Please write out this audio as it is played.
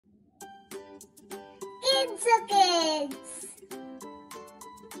kids.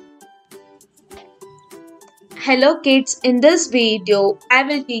 Hello kids, in this video I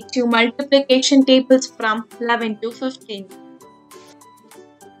will teach you multiplication tables from 11 to 15.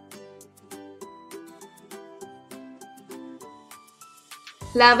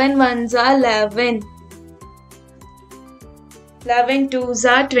 Eleven ones are 11. 11 twos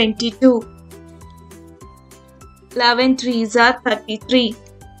are 22. 11 threes are 33.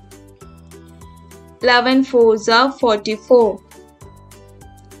 11 fours are 44.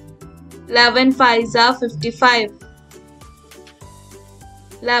 11 fives are 55.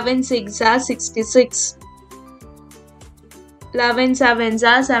 11 sixes are 66. 11 sevens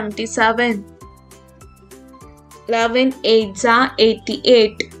are 77. 11 eights are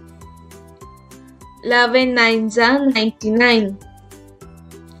 88. 11 nines are 99.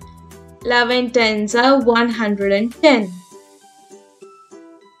 11 tens are 110.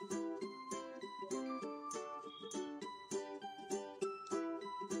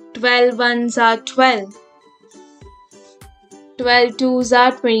 Twelve ones are 12. 12 twos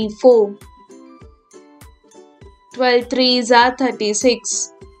are 24. 12 threes are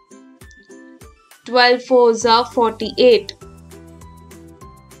 36. 12 fours are 48.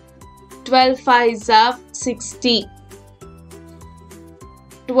 12 fives are 60.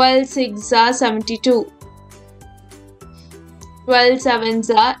 12 sixes are 72. 12 sevens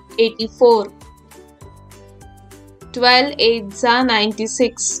are 84. 12 eights are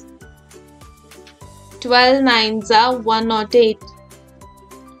 96. 12 nines are 108.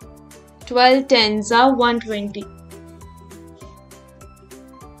 12 tens are 120.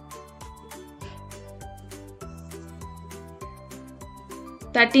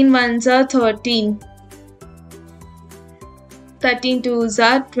 Thirteen ones are 13. 13 twos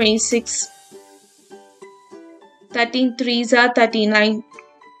are 26. 13 threes are 39.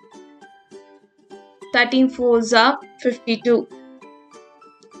 13 fours are 52.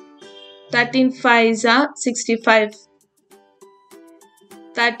 13 fives are 65.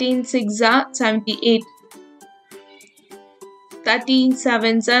 13 sixes are 78. 13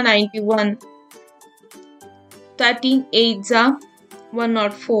 sevens are 91. 13 eights are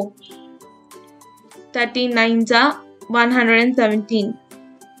 104. 13 nines are 117.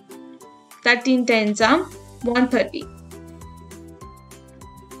 13 tens are 130.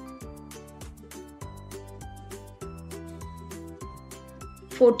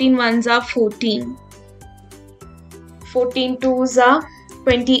 Fourteen ones are 14. 14 twos are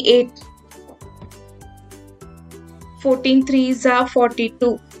 28. 14 threes are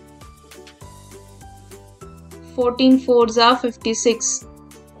 42. 14 fours are 56.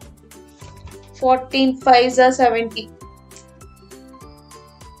 14 fives are 70.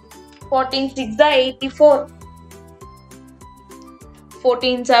 14 sixes are 84.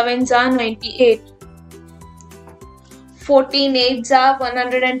 14 sevens are 98. 14 eights are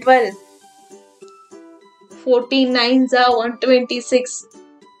 112. 14 nines are 126.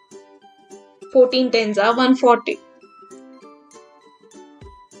 14 tens are 140.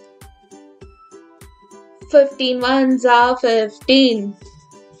 15 ones are 15.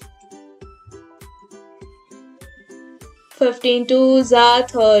 15 twos are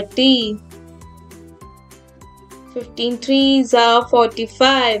 30. 15 threes are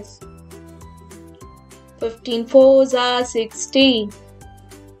 45. 15 fours are 60.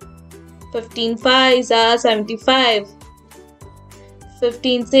 15 fives are 75.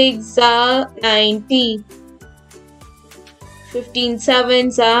 15 sixes are 90. 15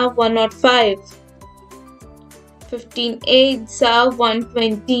 sevens are 105. 15 eights are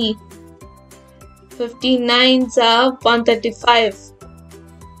 120. 15 nines are 135.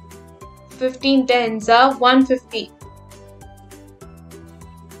 15 tens are 150.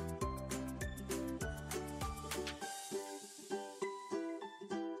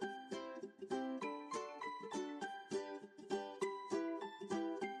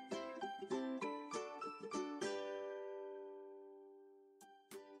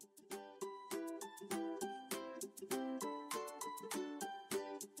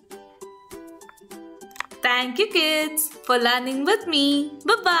 Thank you kids for learning with me.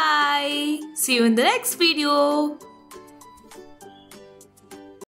 Bye bye. See you in the next video.